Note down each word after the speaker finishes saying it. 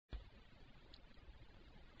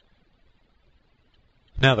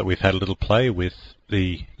Now that we've had a little play with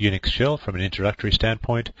the Unix shell from an introductory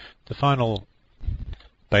standpoint, the final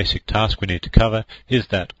basic task we need to cover is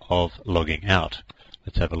that of logging out.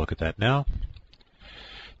 Let's have a look at that now.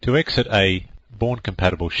 To exit a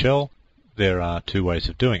Bourne-compatible shell, there are two ways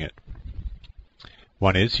of doing it.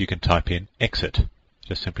 One is you can type in exit.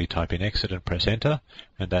 Just simply type in exit and press enter,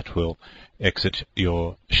 and that will exit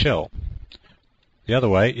your shell. The other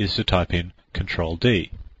way is to type in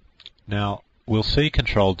Control-D. Now, we'll see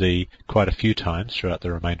Control-D quite a few times throughout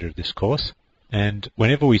the remainder of this course, and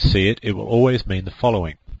whenever we see it, it will always mean the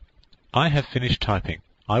following. I have finished typing.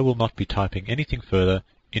 I will not be typing anything further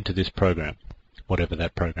into this program, whatever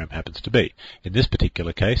that program happens to be. In this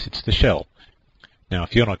particular case, it's the shell. Now,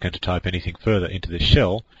 if you're not going to type anything further into this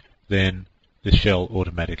shell, then the shell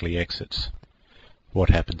automatically exits. What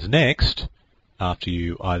happens next, after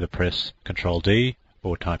you either press Control-D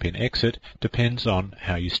or type in exit, depends on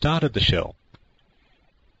how you started the shell.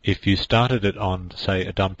 If you started it on, say,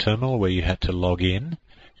 a dumb terminal where you had to log in,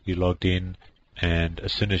 you logged in, and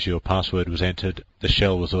as soon as your password was entered, the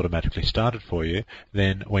shell was automatically started for you,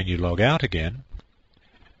 then when you log out again,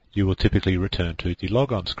 you will typically return to the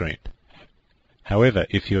logon screen. However,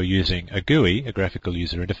 if you're using a GUI, a graphical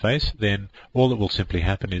user interface, then all that will simply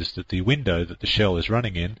happen is that the window that the shell is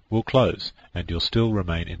running in will close, and you'll still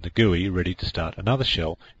remain in the GUI ready to start another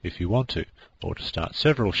shell if you want to, or to start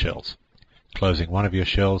several shells. Closing one of your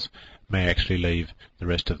shells may actually leave the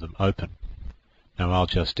rest of them open. Now I'll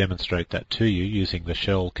just demonstrate that to you using the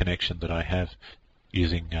shell connection that I have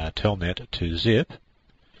using Telnet to Zip.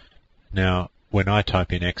 Now, when I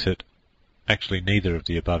type in exit, actually neither of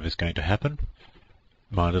the above is going to happen.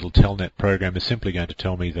 My little Telnet program is simply going to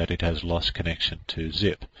tell me that it has lost connection to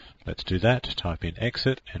Zip. Let's do that. Type in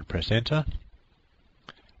exit and press enter.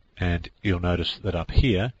 And you'll notice that up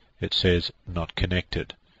here it says not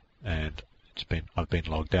connected, and I've been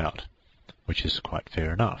logged out, which is quite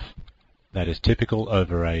fair enough. That is typical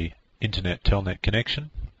over a internet Telnet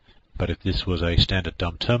connection, but if this was a standard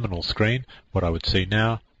dumb terminal screen, what I would see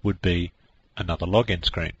now would be another login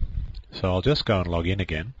screen. So I'll just go and log in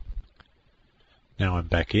again. Now I'm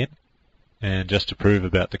back in, and just to prove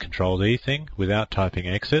about the Control-D thing, without typing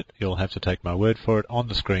exit, you'll have to take my word for it. On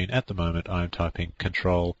the screen at the moment I am typing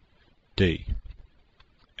Control-D,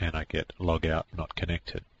 and I get log out not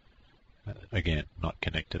connected. Again, not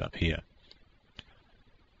connected up here.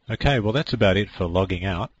 Okay, well that's about it for logging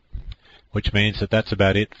out, which means that that's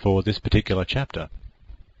about it for this particular chapter.